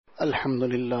الحمد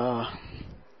لله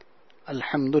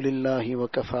الحمد لله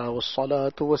وكفى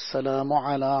والصلاة والسلام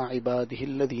على عباده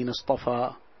الذين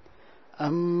اصطفى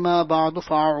أما بعد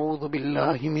فأعوذ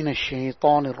بالله من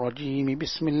الشيطان الرجيم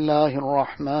بسم الله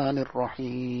الرحمن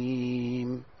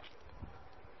الرحيم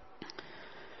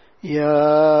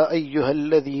يا أيها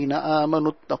الذين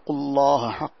آمنوا اتقوا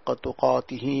الله حق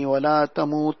تقاته ولا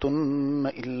تموتن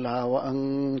إلا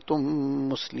وأنتم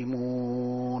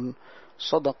مسلمون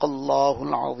صدق الله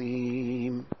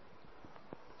العظيم.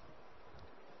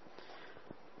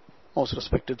 Most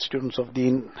respected students of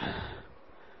Deen,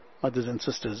 mothers and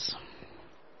sisters,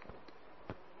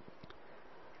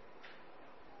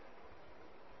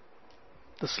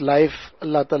 this life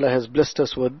Allah Ta'ala has blessed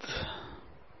us with.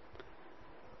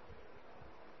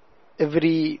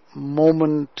 Every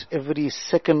moment, every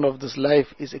second of this life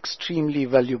is extremely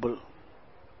valuable.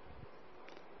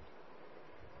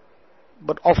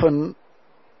 But often,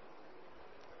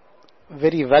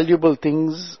 very valuable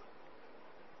things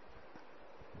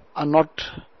are not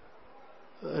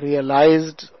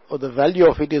realized, or the value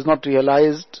of it is not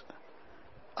realized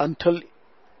until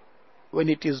when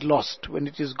it is lost, when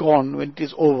it is gone, when it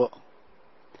is over.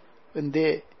 When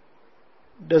there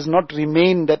does not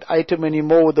remain that item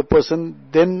anymore with the person,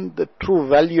 then the true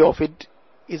value of it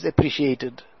is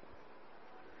appreciated.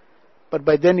 But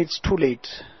by then it's too late.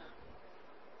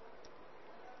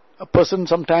 A person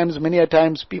sometimes, many a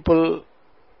times, people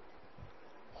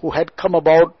who had come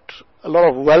about a lot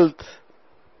of wealth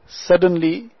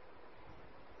suddenly,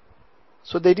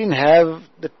 so they didn't have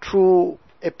the true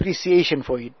appreciation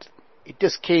for it. It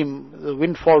just came, the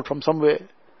windfall from somewhere,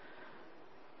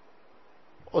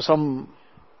 or some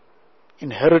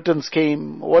inheritance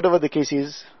came, whatever the case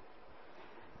is.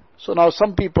 So now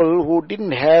some people who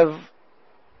didn't have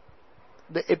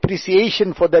the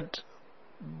appreciation for that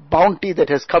bounty that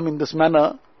has come in this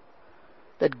manner,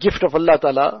 that gift of Allah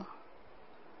Ta'ala,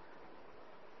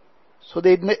 so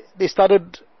they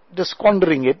started just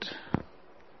squandering it.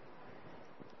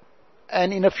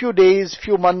 And in a few days,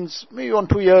 few months, maybe 1,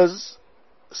 2 years,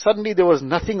 suddenly there was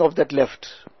nothing of that left.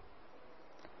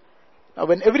 Now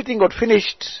when everything got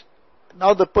finished,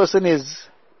 now the person is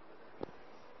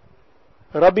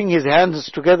rubbing his hands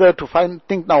together to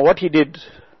think now what he did.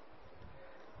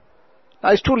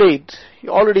 Now it's too late. He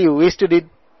already wasted it,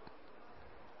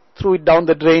 threw it down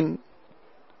the drain.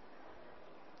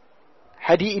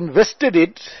 Had he invested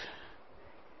it,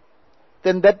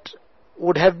 then that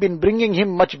would have been bringing him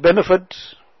much benefit,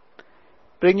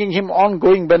 bringing him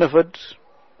ongoing benefit.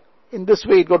 In this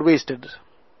way it got wasted.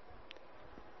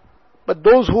 But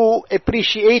those who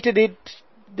appreciated it,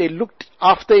 they looked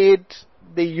after it,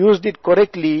 they used it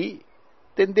correctly,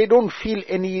 then they don't feel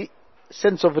any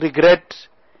sense of regret,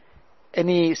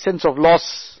 any sense of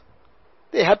loss.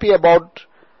 They're happy about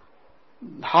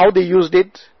how they used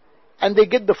it, and they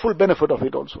get the full benefit of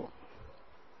it also.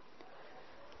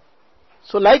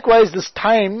 So likewise, this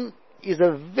time is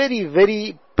a very,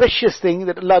 very precious thing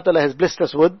that Allah Ta'ala has blessed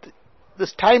us with.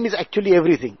 This time is actually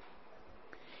everything.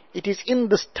 It is in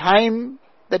this time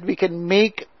that we can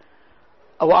make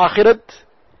our akhirat,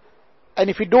 and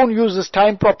if we don't use this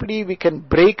time properly, we can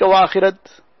break our akhirat.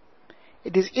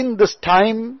 It is in this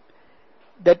time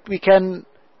that we can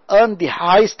earn the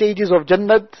high stages of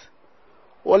Jannat.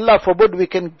 Oh, Allah forbid we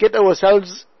can get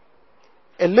ourselves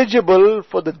eligible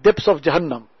for the depths of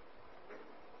Jahannam.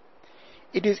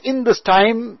 It is in this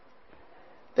time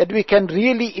that we can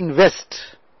really invest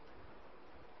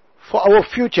for our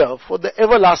future, for the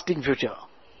everlasting future.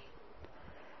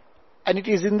 And it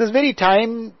is in this very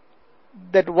time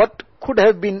that what could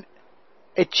have been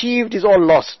achieved is all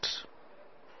lost.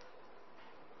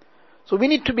 So we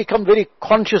need to become very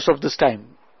conscious of this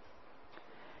time.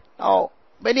 Now,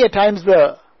 many a times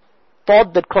the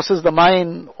thought that crosses the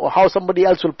mind, or how somebody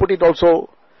else will put it also,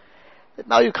 that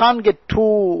now you can't get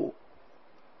too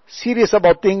serious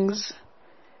about things,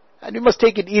 and you must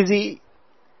take it easy.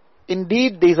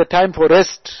 Indeed, there is a time for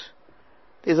rest,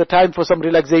 there is a time for some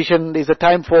relaxation, there is a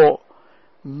time for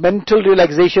mental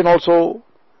relaxation also.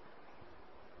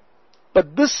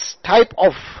 But this type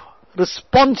of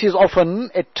response is often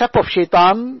a trap of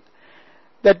shaitan,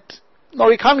 that no,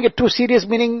 we can't get too serious,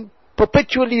 meaning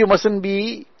perpetually you mustn't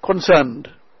be concerned.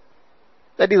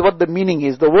 That is what the meaning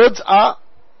is. The words are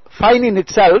fine in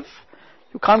itself,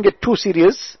 you can't get too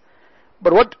serious.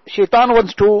 But what shaitan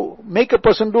wants to make a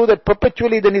person do, that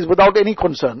perpetually then is without any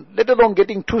concern. Let alone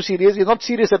getting too serious, he's not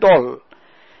serious at all.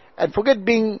 And forget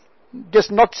being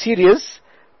just not serious,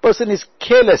 person is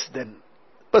careless then.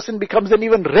 Person becomes then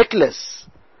even reckless.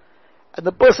 And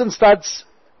the person starts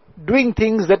doing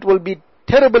things that will be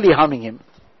terribly harming him.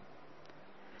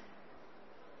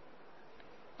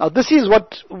 Now this is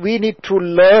what we need to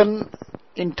learn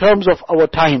in terms of our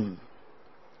time.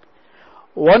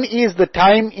 One is the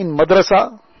time in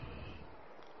madrasa.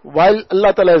 While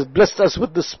Allah Ta'ala has blessed us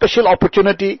with this special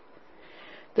opportunity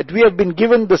that we have been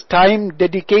given this time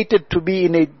dedicated to be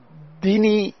in a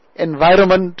deeni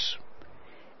environment,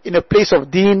 in a place of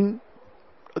deen.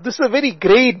 This is a very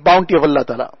great bounty of Allah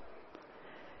Ta'ala.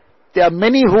 There are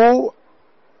many who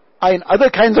are in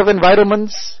other kinds of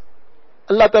environments.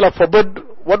 Allah Ta'ala forbid,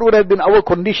 what would have been our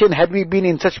condition had we been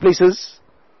in such places?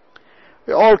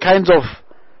 Where all kinds of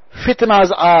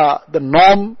fitnas are the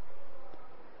norm.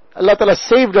 Allah Ta'ala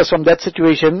saved us from that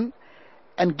situation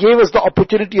and gave us the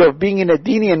opportunity of being in a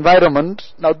deeni environment.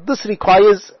 Now this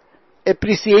requires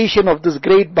appreciation of this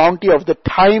great bounty of the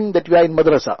time that we are in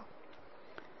madrasa.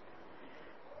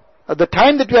 The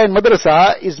time that we are in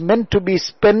madrasa is meant to be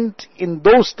spent in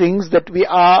those things that we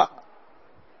are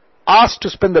asked to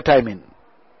spend the time in.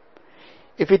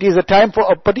 If it is a time for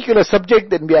a particular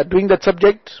subject, then we are doing that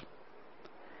subject.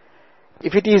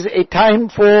 If it is a time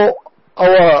for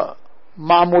our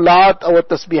ma'amulat, our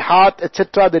tasbihat,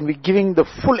 etc., then we're giving the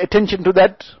full attention to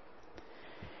that.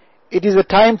 It is a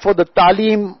time for the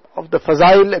ta'lim of the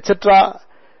fazail, etc.,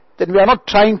 then we are not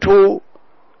trying to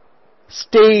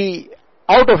stay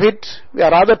out of it. We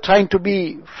are rather trying to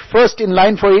be first in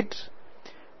line for it.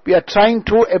 We are trying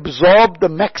to absorb the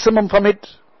maximum from it.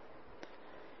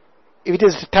 If it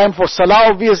is time for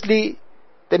salah, obviously,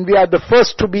 then we are the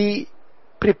first to be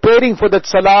preparing for that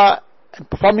salah and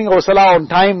performing our salah on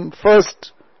time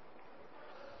first.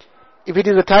 If it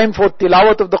is a time for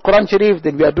tilawat of the Quran Sharif,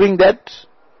 then we are doing that.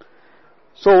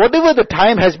 So whatever the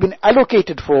time has been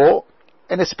allocated for,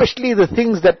 and especially the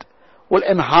things that will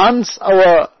enhance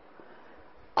our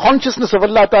consciousness of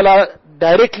Allah Ta'ala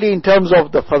directly in terms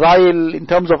of the fadail, in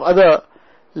terms of other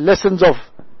lessons of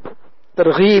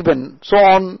targheeb and so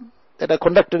on, that are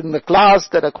conducted in the class,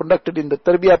 that are conducted in the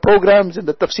tarbiyah programs, in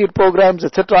the tafsir programs,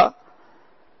 etc.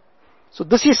 So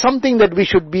this is something that we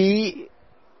should be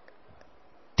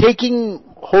taking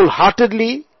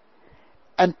wholeheartedly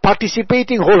and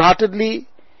participating wholeheartedly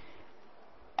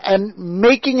and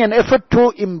making an effort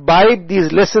to imbibe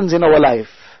these lessons in our life.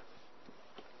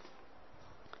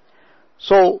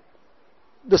 So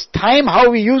this time,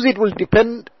 how we use it will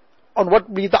depend on what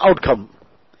will be the outcome.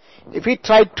 If we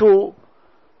try to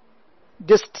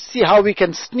just see how we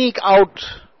can sneak out,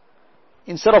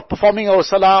 instead of performing our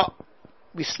salah,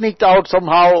 we sneaked out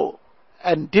somehow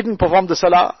and didn't perform the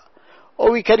salah,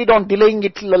 or we carried on delaying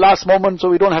it till the last moment so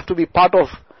we don't have to be part of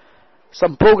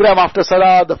some program after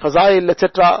salah, the fazail,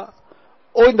 etc.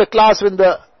 Or in the class when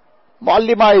the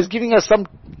muallima is giving us some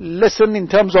lesson in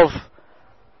terms of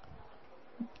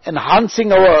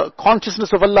enhancing our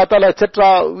consciousness of Allah Ta'ala,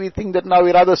 etc., we think that now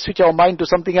we rather switch our mind to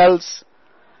something else.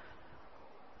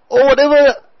 Or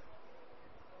whatever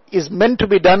is meant to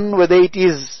be done, whether it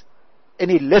is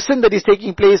any lesson that is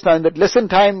taking place, now in that lesson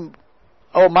time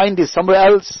our mind is somewhere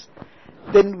else,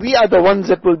 then we are the ones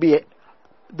that will be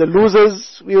the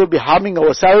losers, we will be harming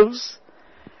ourselves.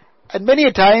 And many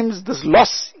a times this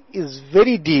loss is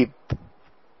very deep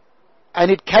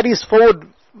and it carries forward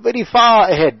very far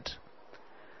ahead.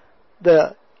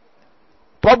 The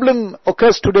problem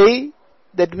occurs today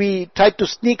that we try to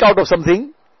sneak out of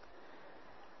something.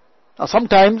 Now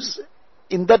sometimes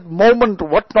in that moment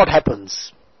what not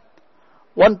happens?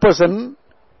 One person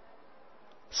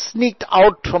sneaked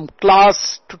out from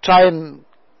class to try and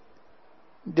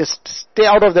just stay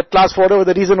out of that class for whatever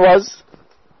the reason was.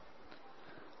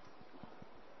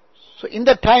 So in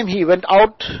that time he went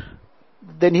out.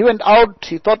 Then he went out,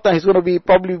 he thought that he's going to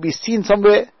probably be seen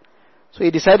somewhere. So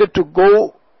he decided to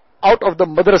go out of the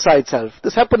madrasa itself.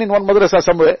 This happened in one madrasa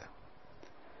somewhere.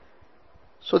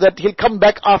 So that he'll come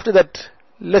back after that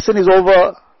lesson is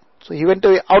over. So he went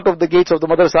away out of the gates of the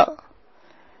madrasa.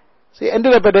 So he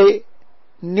ended up at a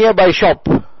nearby shop.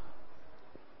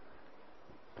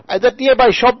 At that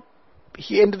nearby shop,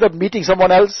 he ended up meeting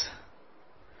someone else.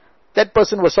 That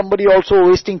person was somebody also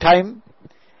wasting time.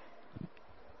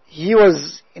 He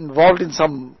was involved in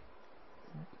some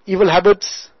evil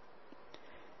habits.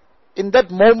 In that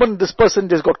moment, this person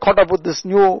just got caught up with this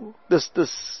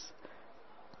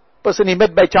person he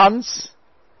met by chance.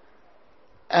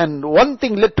 And one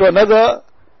thing led to another.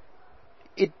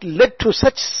 It led to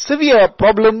such severe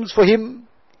problems for him.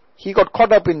 He got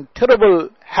caught up in terrible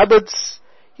habits.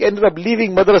 He ended up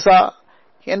leaving madrasa.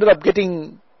 He ended up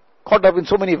getting caught up in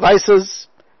so many vices.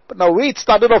 But now where it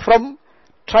started off from?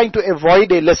 Trying to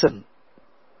avoid a lesson.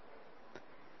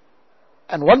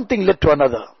 And one thing led to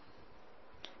another.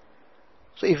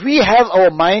 So if we have our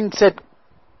mindset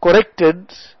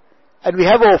corrected and we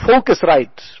have our focus right,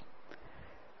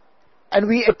 and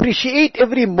we appreciate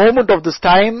every moment of this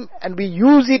time and we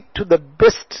use it to the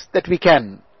best that we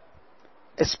can.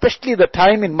 Especially the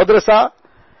time in madrasa,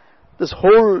 this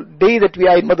whole day that we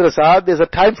are in madrasa, there's a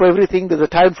time for everything, there's a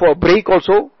time for a break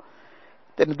also.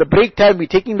 Then at the break time we're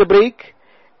taking the break,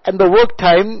 and the work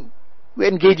time we're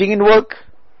engaging in work.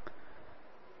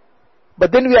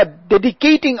 But then we are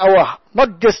dedicating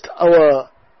not just our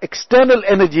external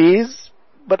energies,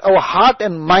 but our heart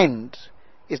and mind.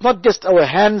 It's not just our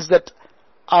hands that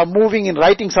are moving in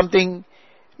writing something,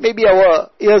 maybe our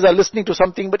ears are listening to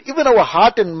something, but even our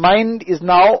heart and mind is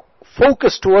now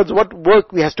focused towards what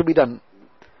work has to be done,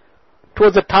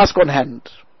 towards the task on hand.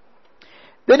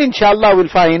 Then inshallah we'll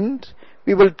find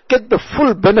we will get the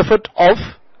full benefit of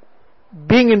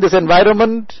being in this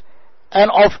environment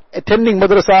and of attending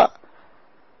madrasa.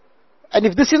 And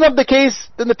if this is not the case,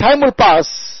 then the time will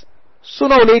pass.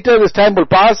 Sooner or later this time will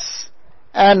pass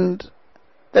and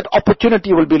that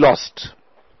opportunity will be lost.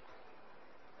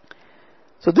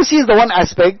 So this is the one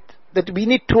aspect that we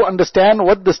need to understand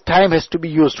what this time has to be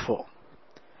used for.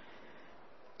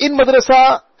 In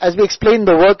madrasa, as we explained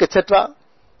the work, etc.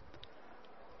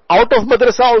 Out of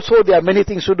madrasa also there are many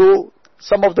things to do.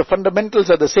 Some of the fundamentals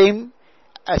are the same.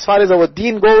 As far as our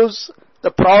deen goes,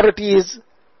 the priority is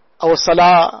our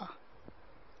salah,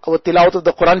 our tilawat of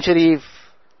the Quran Sharif,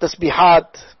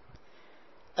 tasbihat,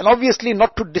 and obviously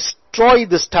not to destroy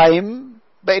this time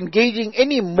by engaging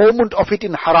any moment of it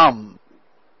in haram.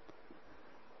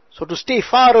 So to stay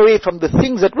far away from the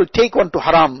things that will take one to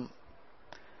haram,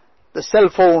 the cell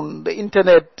phone, the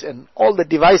internet, and all the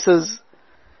devices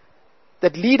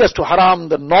that lead us to haram,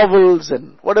 the novels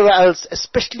and whatever else,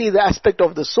 especially the aspect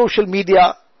of the social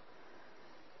media.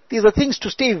 These are things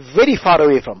to stay very far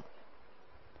away from.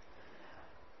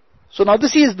 So now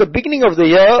this is the beginning of the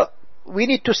year. We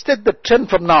need to set the trend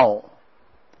from now,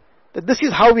 that this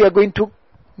is how we are going to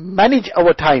manage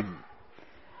our time.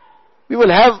 We will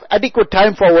have adequate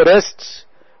time for our rest.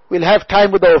 We'll have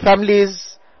time with our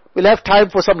families. We'll have time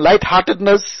for some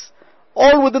light-heartedness,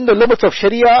 all within the limits of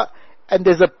Sharia. And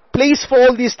there's a place for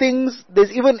all these things.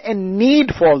 There's even a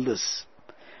need for all this.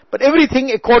 But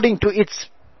everything according to its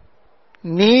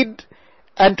need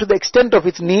and to the extent of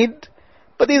its need.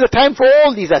 But there's a time for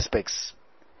all these aspects.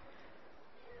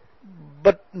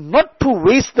 But not to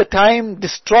waste the time,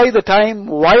 destroy the time,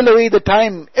 while away the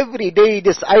time, every day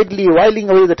just idly whiling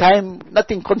away the time,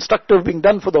 nothing constructive being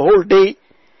done for the whole day.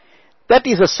 That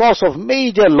is a source of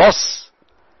major loss.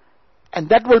 And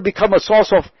that will become a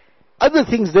source of other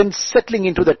things then settling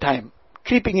into the time,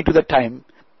 creeping into the time.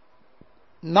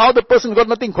 Now the person got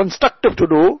nothing constructive to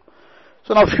do,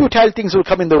 so now futile things will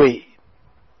come in the way.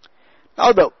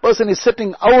 Now the person is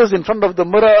sitting hours in front of the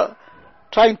mirror,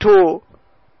 trying to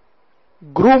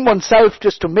groom oneself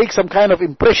just to make some kind of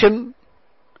impression.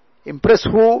 Impress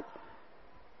who?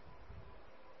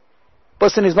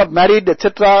 Person is not married,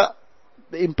 etc.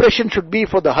 The impression should be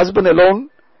for the husband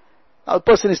alone. Now the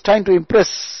person is trying to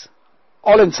impress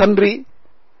all and sundry.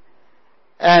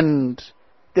 And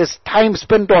there's time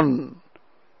spent on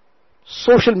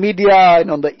social media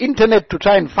and on the internet to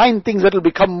try and find things that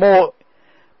will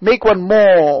make one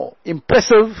more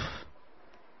impressive.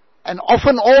 And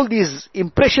often all these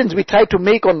impressions we try to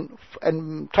make on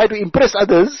and try to impress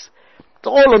others, it's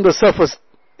all on the surface.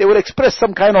 They will express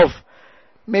some kind of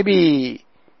maybe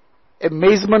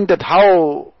amazement at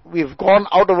how we've gone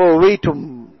out of our way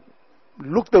to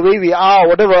look the way we are,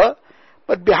 whatever.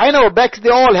 But behind our backs they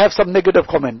all have some negative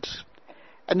comment.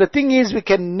 And the thing is, we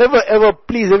can never ever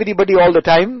please everybody all the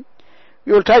time.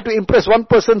 We will try to impress one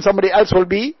person, somebody else will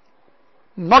be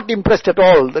not impressed at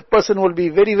all. That person will be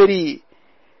very, very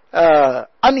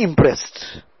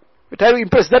unimpressed. We try to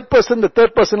impress that person, the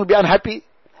third person will be unhappy.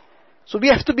 So we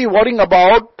have to be worrying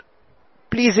about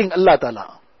pleasing Allah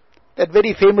Ta'ala. That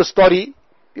very famous story,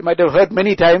 you might have heard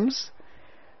many times,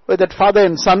 where that father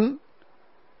and son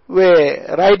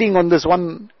were riding on this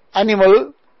one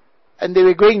animal, and they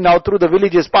were going now through the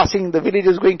villages, passing the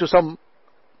villages, going to some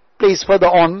place further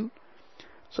on.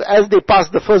 So as they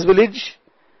passed the first village,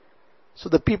 so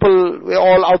the people were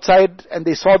all outside and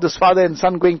they saw this father and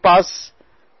son going past,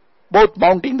 both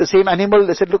mounting the same animal.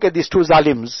 They said, look at these two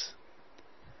zalims.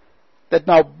 That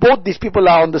now both these people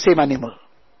are on the same animal.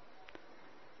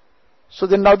 So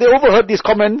then now they overheard these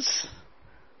comments.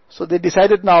 So they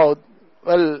decided now,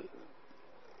 well,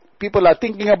 people are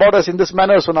thinking about us in this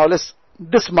manner, so now let's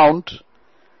dismount.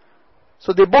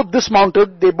 So they both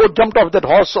dismounted, they both jumped off that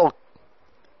horse or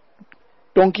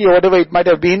donkey or whatever it might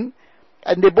have been,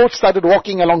 and they both started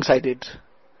walking alongside it.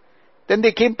 Then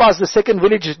they came past the second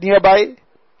village nearby.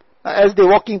 As they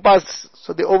walking past,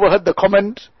 so they overheard the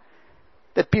comment,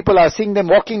 that people are seeing them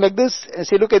walking like this and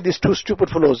say, look at these two stupid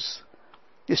fellows,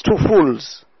 these two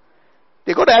fools.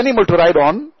 They got an animal to ride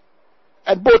on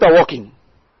and both are walking.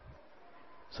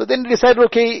 So then they decided,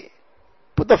 okay,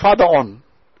 put the father on.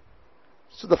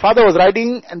 So the father was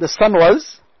riding and the son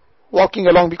was walking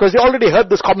along, because they already heard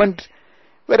this comment.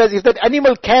 Whereas if that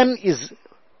animal is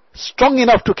strong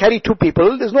enough to carry two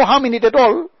people, there's no harm in it at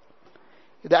all.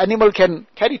 If the animal can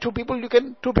carry two people,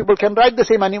 two people can ride the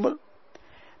same animal.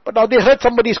 But now they heard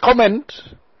somebody's comment.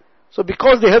 So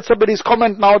because they heard somebody's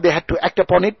comment, now they had to act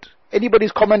upon it.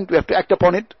 Anybody's comment, we have to act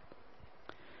upon it.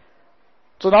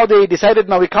 So now they decided,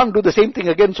 now we can't do the same thing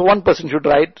again, so one person should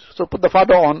ride. So put the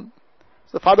father on.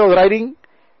 So the father was riding,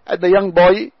 and the young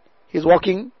boy, he's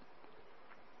walking.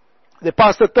 They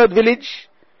passed the third village.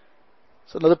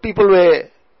 So now the people were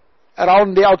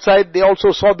around the outside, they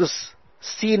also saw this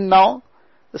scene now.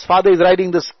 This father is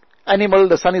riding this animal,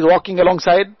 the son is walking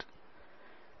alongside.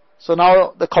 So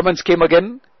now the comments came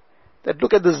again, that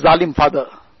look at this zalim father.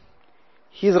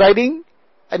 He's riding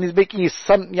and he's making his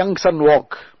young son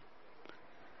walk.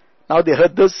 Now they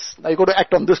heard this, now you got to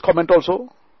act on this comment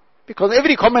also. Because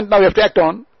every comment now you have to act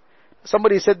on.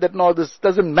 Somebody said that no, this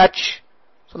doesn't match,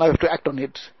 so now you have to act on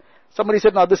it. Somebody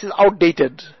said no, this is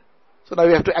outdated, so now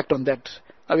we have to act on that.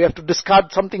 Now we have to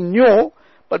discard something new,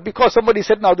 but because somebody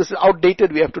said now this is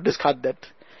outdated, we have to discard that.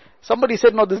 Somebody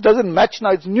said no, this doesn't match,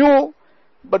 now it's new,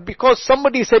 but because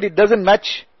somebody said it doesn't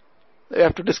match, we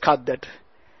have to discard that.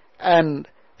 And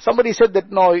somebody said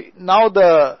that no, now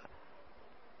the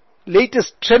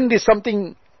latest trend is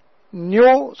something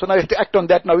new, so now we have to act on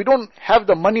that. Now we don't have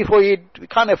the money for it, we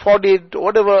can't afford it,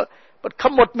 whatever, but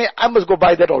come what may, I must go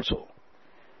buy that also.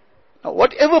 Now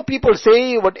whatever people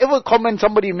say, whatever comment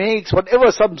somebody makes,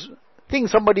 whatever something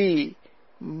somebody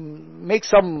makes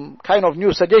some kind of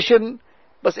new suggestion,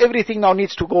 but everything now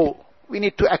needs to go. We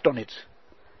need to act on it.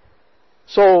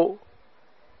 So,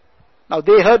 now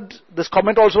they heard this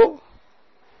comment also.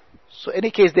 So in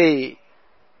any case they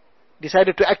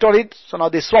decided to act on it. So now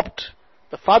they swapped.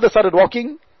 The father started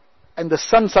walking and the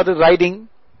son started riding.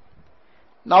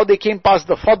 Now they came past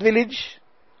the fourth village.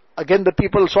 Again the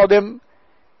people saw them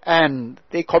and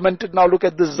they commented, now look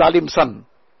at this zalim son.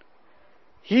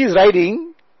 He is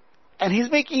riding and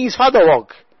he's making his father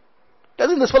walk.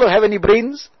 Doesn't this fellow have any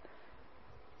brains?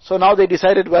 So now they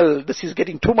decided, well, this is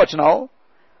getting too much now.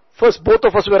 First both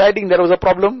of us were riding, there was a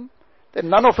problem. Then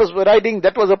none of us were riding,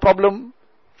 that was a problem.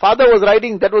 Father was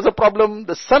riding, that was a problem.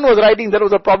 The son was riding, that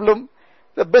was a problem.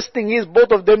 The best thing is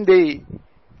both of them,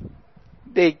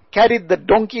 they carried the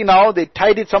donkey now, they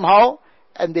tied it somehow,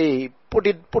 and they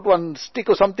put one stick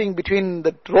or something between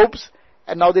the ropes,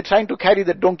 and now they're trying to carry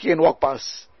the donkey and walk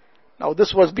past. Now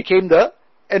this became the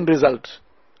end result.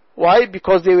 Why?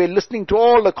 Because they were listening to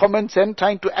all the comments and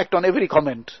trying to act on every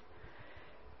comment.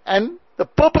 And the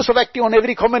purpose of acting on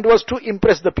every comment was to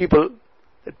impress the people.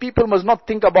 That people must not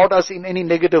think about us in any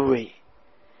negative way.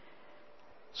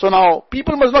 So now,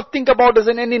 people must not think about us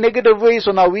in any negative way,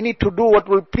 so now we need to do what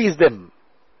will please them.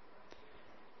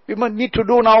 We must need to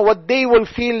do now what they will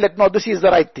feel that no, this is the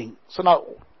right thing. So now,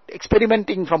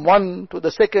 experimenting from one to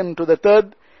the second to the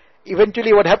third,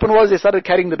 eventually what happened was they started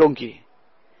carrying the donkey.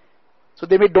 So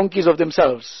they made donkeys of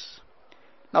themselves.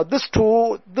 Now this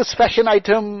fashion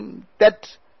item, that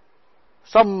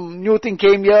some new thing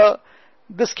came here,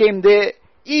 this came there.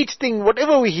 Each thing,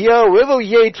 whatever we hear, wherever we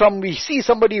hear it from, we see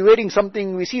somebody wearing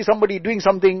something, we see somebody doing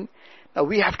something. Now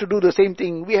we have to do the same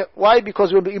thing. Why?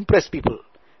 Because we want to impress people.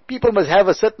 People must have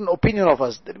a certain opinion of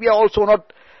us, that we are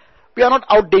not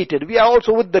outdated, we are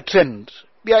also with the trend.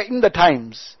 We are in the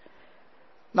times.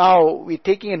 Now we're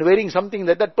taking and wearing something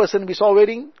that person we saw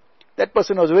wearing. That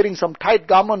person was wearing some tight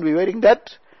garment, we're wearing that.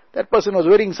 That person was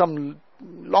wearing some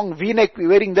long v-neck, we're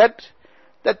wearing that.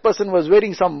 That person was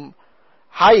wearing some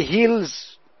high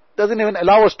heels, doesn't even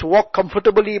allow us to walk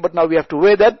comfortably, but now we have to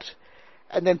wear that.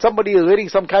 And then somebody is wearing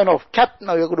some kind of cap,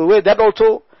 now you're going to wear that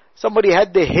also. Somebody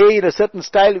had their hair in a certain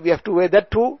style, we have to wear that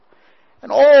too.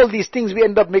 And all these things we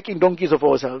end up making donkeys of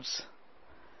ourselves.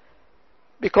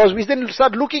 Because we then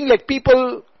start looking like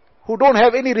people who don't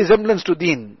have any resemblance to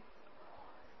Deen.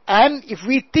 And if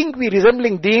we think we're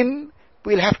resembling Deen,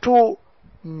 we'll have to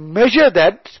measure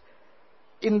that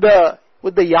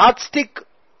with the yardstick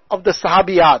of the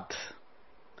Sahabiyat.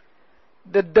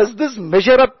 Does this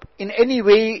measure up in any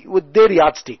way with their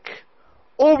yardstick?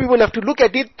 Or we will have to look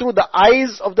at it through the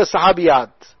eyes of the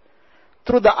Sahabiyat,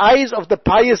 through the eyes of the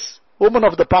pious women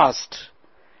of the past.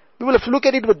 We will have to look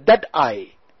at it with that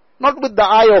eye, not with the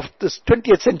eye of this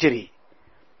 20th century.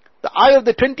 The eye of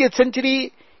the 20th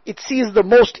century, it sees the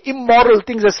most immoral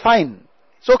things as fine.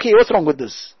 It's okay, what's wrong with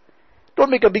this?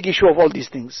 Don't make a big issue of all these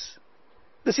things.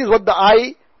 This is what the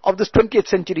eye of this 20th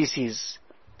century sees.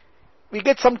 We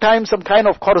get sometimes some kind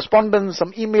of correspondence,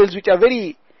 some emails which are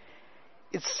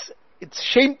it's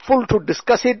shameful to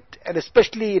discuss it, and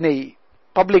especially in a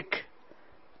public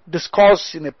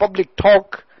discourse, in a public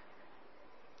talk.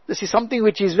 This is something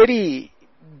which is very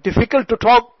difficult to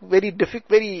talk,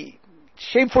 very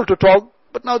shameful to talk.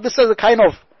 But now this is a kind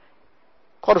of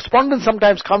correspondence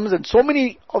sometimes comes, and so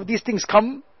many of these things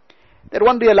come that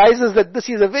one realizes that this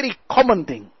is a very common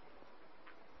thing.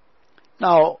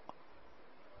 Now,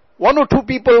 one or two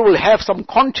people will have some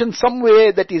conscience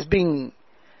somewhere that is being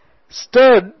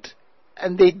stirred,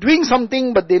 and they're doing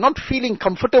something but they're not feeling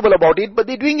comfortable about it, but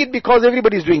they're doing it because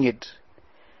everybody's doing it.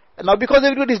 And now because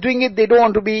everybody's doing it, they don't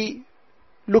want to be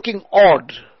looking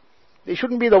odd. They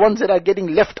shouldn't be the ones that are getting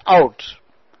left out.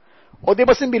 Or they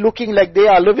mustn't be looking like they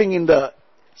are living in the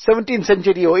 17th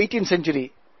century or 18th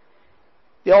century.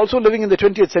 They are also living in the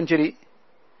 20th century.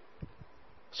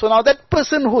 So now that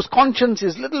person whose conscience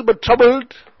is a little bit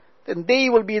troubled, then they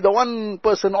will be the one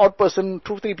person, odd person,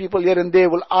 2-3 people here and there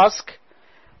will ask.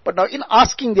 But now in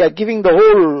asking, they are giving the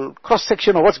whole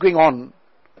cross-section of what's going on,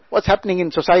 what's happening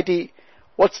in society,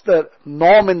 what's the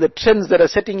norm and the trends that are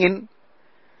setting in.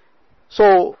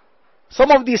 So,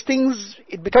 some of these things,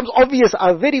 it becomes obvious,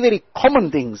 are very, very common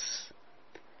things.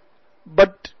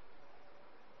 But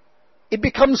it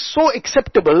becomes so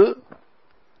acceptable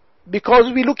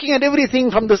because we're looking at everything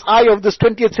from this eye of this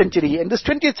 20th century. And this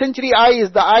 20th century eye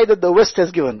is the eye that the West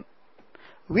has given.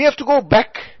 We have to go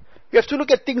back. We have to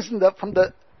look at things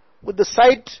with the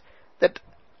sight that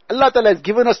Allah Ta'ala has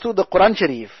given us through the Quran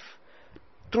Sharif,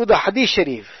 through the Hadith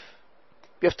Sharif.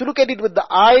 We have to look at it with the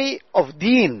eye of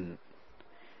Deen.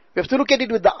 We have to look at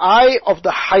it with the eye of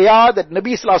the Haya that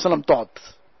Nabi Sallallahu Alaihi Wasallam taught.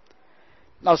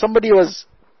 Now somebody was,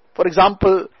 for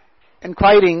example,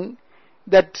 inquiring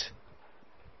that,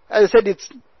 as I said, it's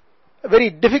a very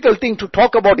difficult thing to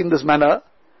talk about in this manner.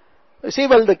 I say,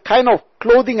 well, the kind of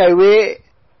clothing I wear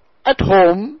at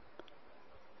home,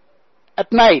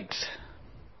 at night,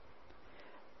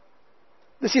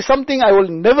 this is something I will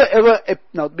never ever,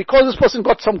 now because this person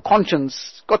got some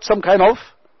conscience, got some kind of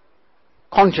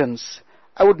conscience,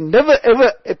 I would never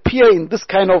ever appear in this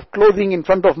kind of clothing in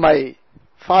front of my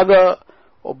father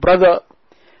or brother,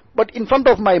 but in front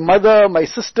of my mother, my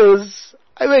sisters,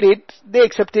 I wear it, they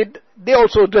accept it, they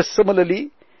also dress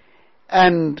similarly,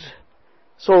 and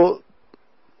so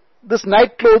this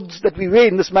night clothes that we wear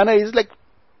in this manner is like,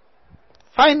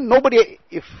 fine, nobody,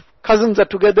 if cousins are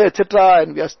together, etc.,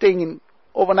 and we are staying in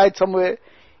overnight somewhere,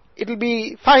 it'll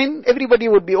be fine, everybody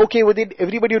would be okay with it,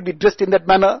 everybody would be dressed in that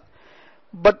manner,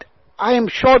 but I am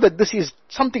sure that this is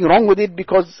something wrong with it,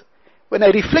 because when I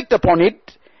reflect upon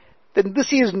it, then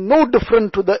this is no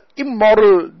different to the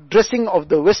immoral dressing of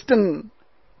the Western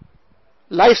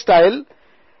lifestyle,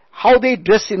 how they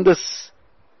dress in this,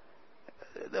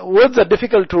 the words are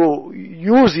difficult to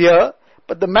use here,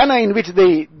 but the manner in which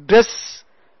they dress,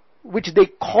 which they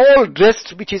call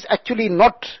dressed, which is actually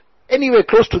not anywhere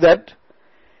close to that.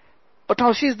 But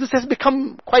now this has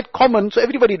become quite common, so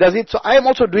everybody does it, so I am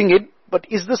also doing it, but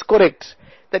is this correct?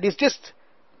 That is just,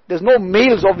 there's no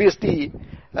males obviously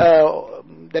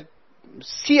that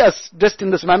see us dressed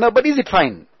in this manner, but is it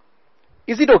fine?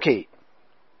 Is it okay?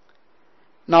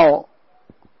 Now,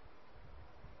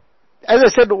 as I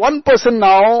said, one person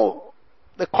now,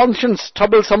 the conscience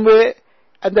trouble somewhere,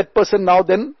 and that person now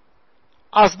then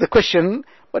asks the question,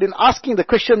 but in asking the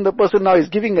question, the person now is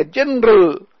giving a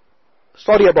general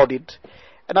story about it.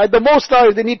 And at the most now,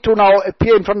 if they need to now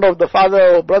appear in front of the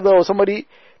father or brother or somebody,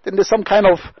 then there's some kind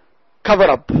of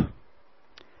cover-up.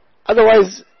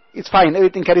 Otherwise, it's fine,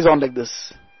 everything carries on like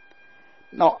this.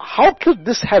 Now, how could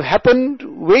this have happened?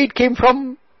 Where it came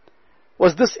from?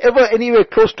 Was this ever anywhere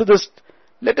close to this,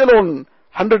 let alone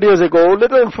 100 years ago,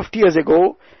 let alone 50 years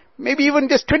ago, maybe even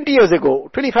just 20 years ago,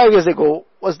 25 years ago?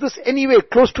 Was this anywhere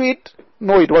close to it?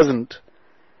 No, it wasn't.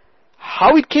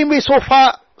 How it came away so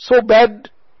far, so bad,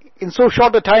 in so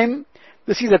short a time?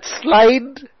 This is that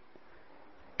slide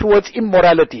towards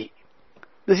immorality.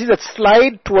 This is that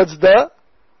slide towards that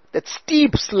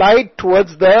steep slide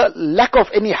towards the lack of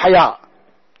any haya.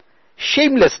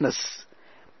 Shamelessness.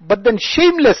 But then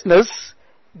shamelessness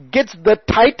gets the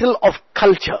title of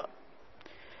culture.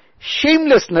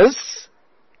 Shamelessness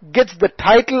gets the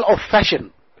title of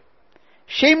fashion.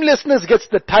 Shamelessness gets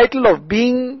the title of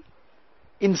being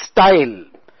in style.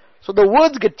 So the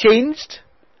words get changed,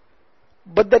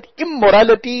 but that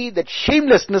immorality, that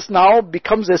shamelessness now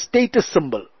becomes a status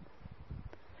symbol.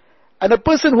 And a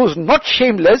person who's not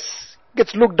shameless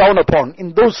gets looked down upon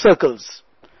in those circles.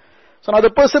 So now the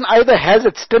person either has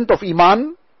that strength of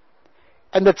iman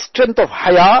and that strength of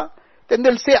haya, then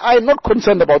they'll say, I am not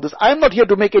concerned about this. I am not here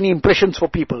to make any impressions for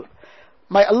people.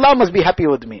 My Allah must be happy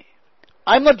with me.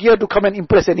 I'm not here to come and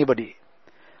impress anybody.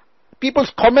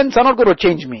 People's comments are not going to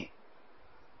change me.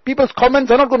 People's comments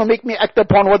are not going to make me act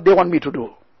upon what they want me to do.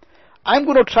 I'm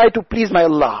going to try to please my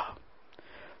Allah.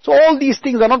 So all these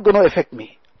things are not going to affect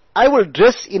me. I will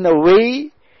dress in a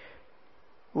way,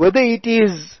 whether it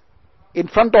is in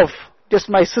front of just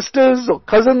my sisters or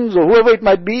cousins or whoever it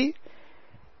might be,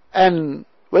 and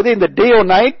whether in the day or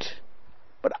night,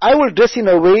 but I will dress in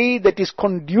a way that is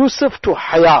conducive to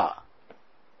haya.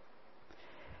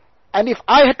 And if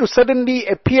I had to suddenly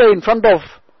appear in front of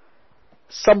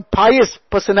some pious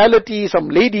personality, some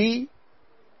lady,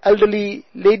 elderly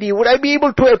lady, would I be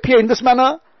able to appear in this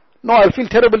manner? No, I'll feel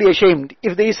terribly ashamed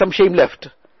if there is some shame left.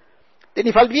 Then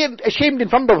if I'll be ashamed in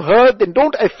front of her, then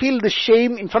don't I feel the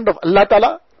shame in front of Allah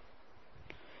Ta'ala?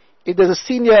 If there's a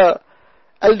senior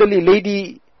elderly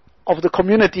lady of the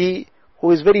community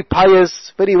who is very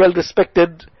pious, very well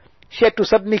respected, she had to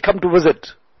suddenly come to visit.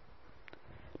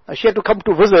 Now she had to come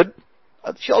to visit,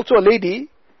 she's also a lady,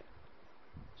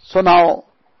 so now,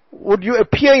 would you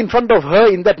appear in front of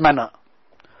her in that manner?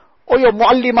 Or your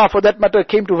muallima for that matter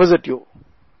came to visit you,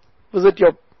 visit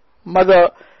your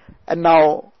mother, and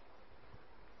now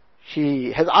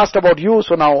she has asked about you,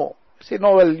 so now say,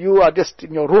 no, well, you are just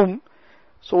in your room,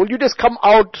 so will you just come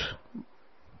out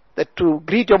that to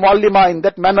greet your muallima in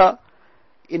that manner,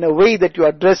 in a way that you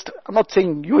are dressed? I'm not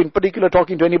saying you in particular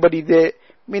talking to anybody there,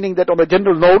 meaning that on a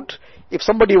general note, if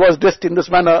somebody was dressed in this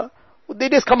manner, would they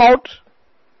just come out?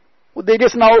 Would they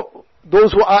just now,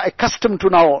 those who are accustomed to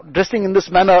now dressing in this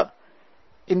manner,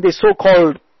 in the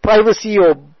so-called privacy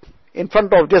or in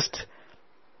front of just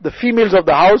the females of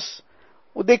the house,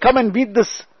 would they come and meet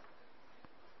this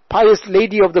pious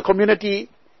lady of the community,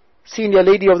 senior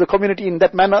lady of the community in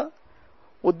that manner?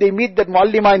 Would they meet that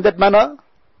muallima in that manner?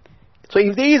 So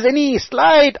if there is any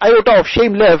slight iota of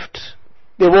shame left,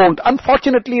 they won't.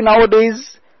 Unfortunately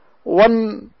nowadays,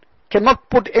 one cannot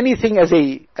put anything as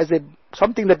a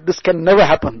something that this can never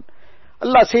happen.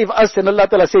 Allah save us and Allah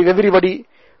Ta'ala save everybody.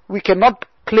 We cannot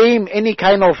claim any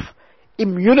kind of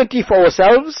immunity for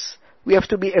ourselves. We have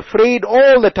to be afraid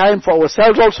all the time for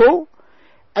ourselves also.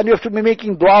 And we have to be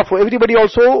making dua for everybody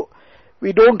also.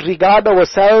 We don't regard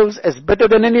ourselves as better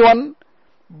than anyone.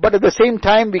 But at the same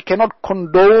time, we cannot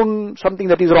condone something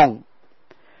that is wrong.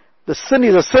 The sin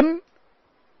is a sin,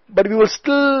 but we will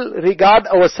still regard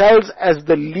ourselves as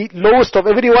the lowest of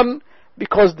everyone,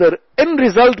 because the end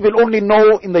result will only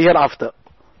know in the hereafter.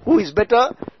 Who is better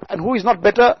and who is not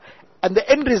better, and the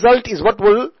end result is what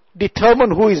will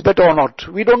determine who is better or not.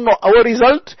 We don't know our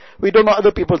result, we don't know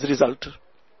other people's result.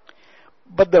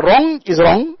 But the wrong is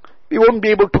wrong, we won't be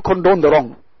able to condone the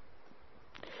wrong.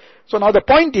 So now the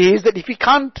point is that if we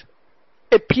can't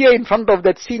appear in front of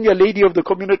that senior lady of the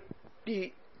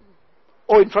community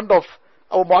or in front of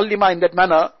our muallima in that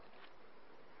manner,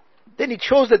 then it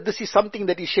shows that this is something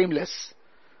that is shameless.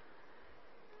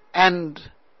 And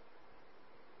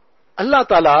Allah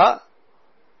Ta'ala,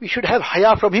 we should have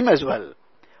haya from Him as well.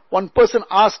 One person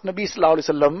asked Nabi Sallallahu Alaihi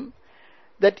Wasallam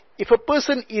that if a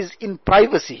person is in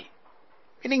privacy,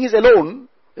 meaning he's alone,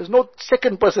 there's no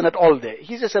second person at all there,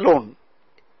 he's just alone.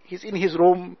 He's in his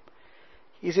room,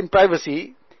 he's in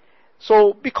privacy.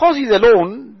 So, because he's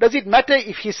alone, does it matter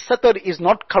if his satar is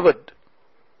not covered?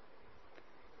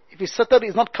 If his satar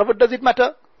is not covered, does it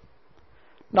matter?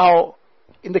 Now,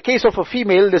 in the case of a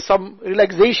female, there's some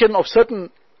relaxation of certain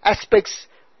aspects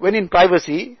when in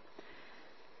privacy,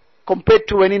 compared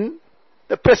to when in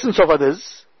the presence of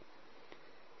others.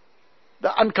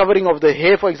 The uncovering of the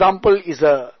hair, for example,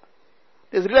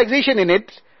 there's relaxation in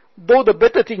it, though the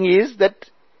better thing is that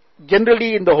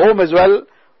generally in the home as well,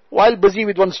 while busy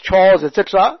with one's chores,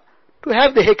 etc., to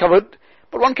have the hair covered,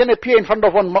 but one can appear in front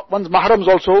of one's mahrams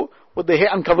also with the hair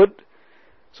uncovered.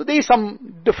 So there is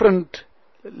some different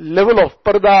level of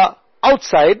parda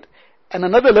outside and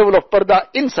another level of parda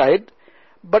inside,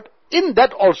 but in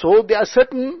that also there are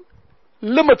certain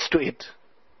limits to it.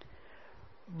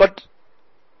 But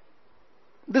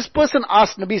this person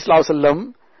asked Nabi Sallallahu Alaihi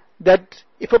Wasallam that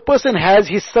if a person has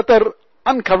his satar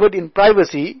uncovered in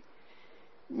privacy,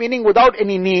 meaning without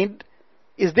any need,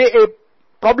 is there a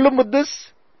problem with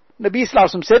this? Nabi Sallallahu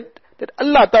Alaihi Wasallam said that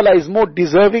Allah Ta'ala is more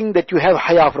deserving that you have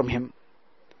haya from Him.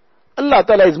 Allah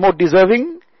Ta'ala is more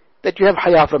deserving that you have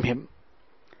haya from Him.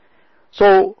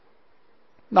 So,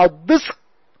 now this,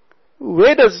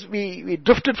 where does we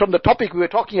drifted from the topic we were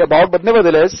talking about, but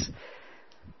nevertheless,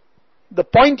 the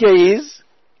point here is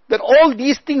that all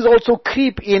these things also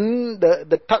creep in.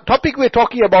 The topic we were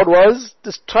talking about was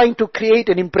this trying to create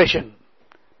an impression,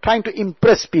 trying to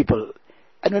impress people,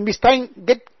 And when we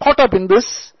get caught up in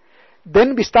this,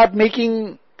 then we start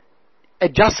making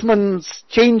adjustments,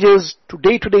 changes to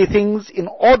day-to-day things in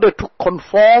order to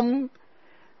conform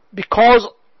because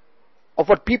of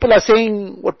what people are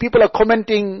saying, what people are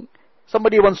commenting.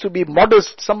 Somebody wants to be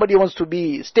modest, somebody wants to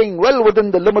be staying well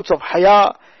within the limits of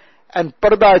haya and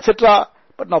parda, etc.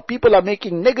 But now people are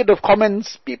making negative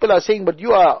comments. People are saying, but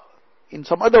you are in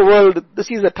some other world.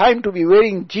 This is the time to be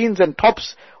wearing jeans and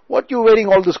tops. What you wearing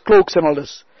all these cloaks and all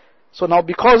this? So now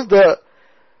because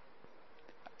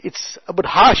it's a bit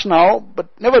harsh now, but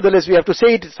nevertheless we have to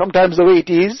say it sometimes the way it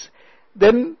is,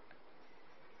 then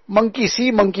monkey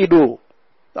see, monkey do.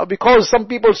 Now because some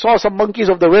people saw some monkeys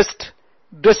of the West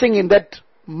dressing in that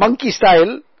monkey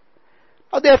style,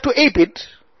 now they have to ape it.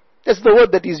 That's the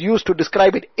word that is used to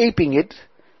describe it, aping it.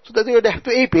 So that they have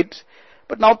to ape it.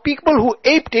 But now people who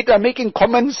aped it are making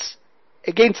comments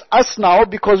against us now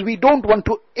because we don't want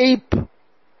to ape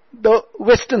the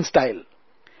Western style.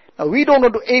 Now we don't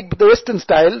want to ape the Western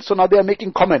style, so now they are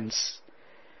making comments.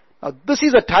 Now this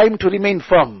is a time to remain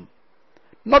firm,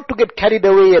 not to get carried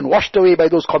away and washed away by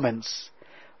those comments,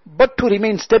 but to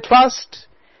remain steadfast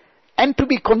and to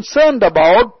be concerned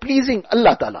about pleasing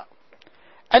Allah Ta'ala.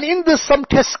 And in this some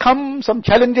tests come, some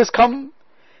challenges come.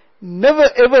 Never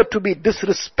ever to be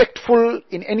disrespectful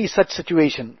in any such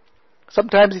situation.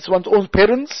 Sometimes it's one's own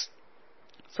parents,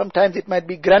 sometimes it might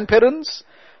be grandparents,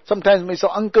 sometimes it might be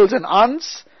uncles and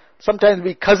aunts, sometimes it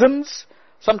will be cousins,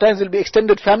 sometimes it will be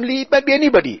extended family, it might be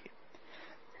anybody.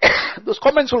 Those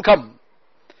comments will come.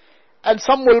 And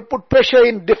some will put pressure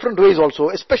in different ways also,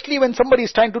 especially when somebody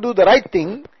is trying to do the right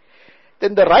thing,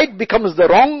 then the right becomes the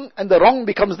wrong and the wrong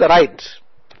becomes the right.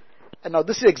 And now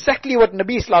this is exactly what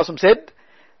Nabi Sallallahu Alaihi Wasallam said,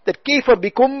 that كيف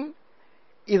بكم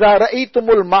إذا رأيتم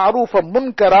المعروف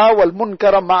منكرا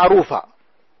والمنكر معروفا.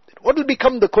 What will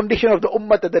become the condition of the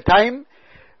ummah at the time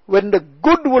when the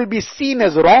good will be seen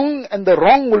as wrong and the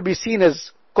wrong will be seen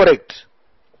as correct?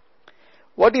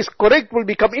 What is correct will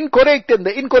become incorrect and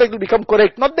the incorrect will become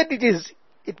correct. Not that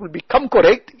it will become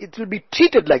correct, it will be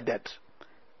treated like that.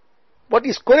 What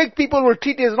is correct people will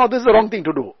treat as, no, this is the wrong thing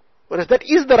to do. Whereas that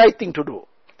is the right thing to do.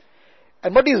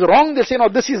 And what is wrong, they'll say, no,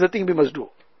 this is the thing we must do.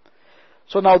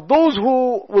 So now those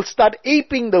who will start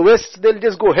aping the West, they'll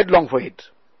just go headlong for it.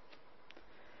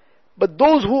 But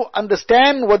those who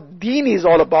understand what deen is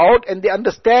all about, and they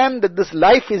understand that this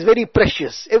life is very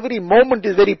precious, every moment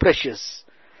is very precious.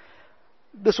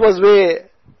 This was where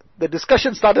the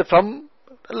discussion started from.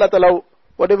 Allah Ta'ala,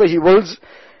 whatever He wills,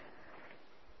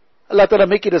 Allah Ta'ala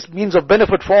make it as means of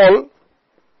benefit for all.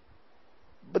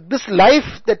 But this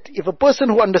life, that if a person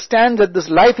who understands that this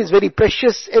life is very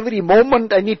precious, every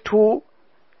moment I need to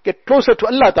get closer to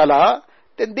Allah Ta'ala,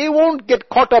 then they won't get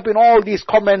caught up in all these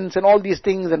comments and all these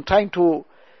things and trying to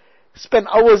spend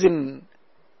hours in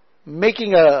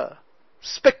making a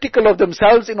spectacle of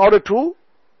themselves in order to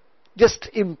just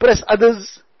impress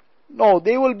others. No,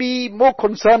 they will be more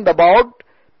concerned about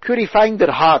purifying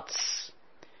their hearts.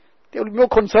 They will be more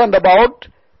concerned about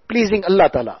pleasing Allah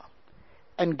Ta'ala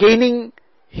and gaining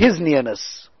His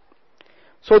nearness.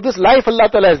 So this life Allah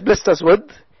Ta'ala has blessed us with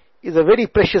is a very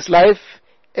precious life.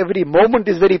 Every moment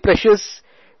is very precious.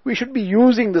 We should be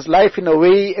using this life in a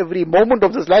way, every moment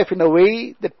of this life in a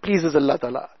way that pleases Allah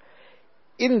Ta'ala.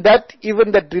 In that,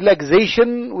 even that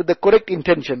relaxation with the correct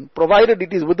intention, provided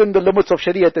it is within the limits of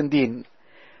Shariat and Deen,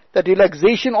 that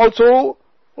relaxation also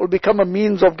will become a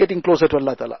means of getting closer to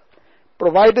Allah Ta'ala,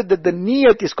 provided that the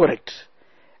niyat is correct.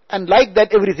 And like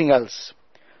that, everything else.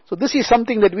 So this is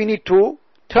something that we need to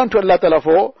turn to Allah Ta'ala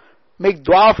for, make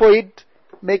dua for it,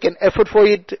 make an effort for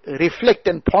it, reflect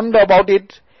and ponder about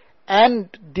it, and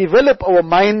develop our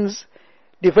minds,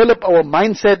 develop our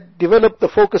mindset, develop the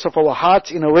focus of our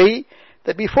hearts in a way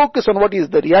that we focus on what is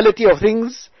the reality of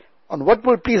things, on what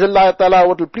will please Allah Ta'ala,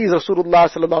 what will please Rasulullah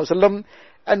Sallallahu Alaihi Wasallam,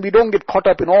 and we don't get caught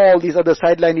up in all these other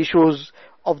sideline issues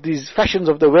of these fashions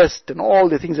of the West and all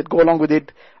the things that go along with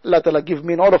it. Allah Ta'ala give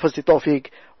me and all of us the tawfiq.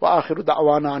 Wa akhiru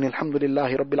da'wana anil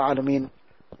hamdulillahi rabbil alameen.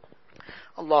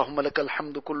 اللهم لك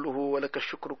الحمد كله ولك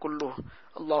الشكر كله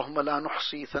اللهم لا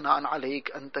نحصي ثناء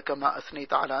عليك أنت كما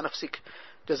أثنيت على نفسك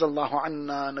جزا الله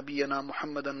عنا نبينا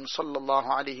محمدا صلى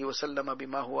الله عليه وسلم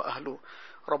بما هو أهله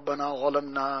ربنا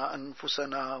ظلمنا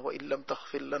أنفسنا وإن لم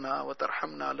تغفر لنا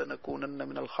وترحمنا لنكونن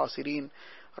من الخاسرين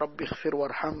رب اغفر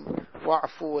وارحم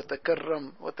واعف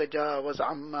وتكرم وتجاوز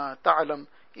عما تعلم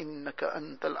إنك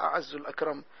أنت الأعز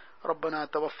الأكرم ربنا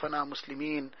توفنا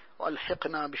مسلمين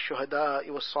وألحقنا بالشهداء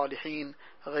والصالحين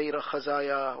غير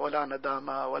خزايا ولا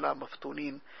ندامى ولا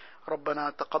مفتونين ربنا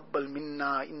تقبل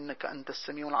منا إنك أنت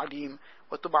السميع العليم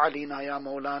وتب علينا يا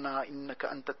مولانا إنك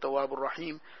أنت التواب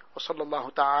الرحيم وصلى الله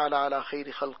تعالى على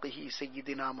خير خلقه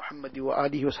سيدنا محمد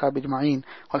وآله وصحبه أجمعين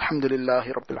والحمد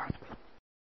لله رب العالمين.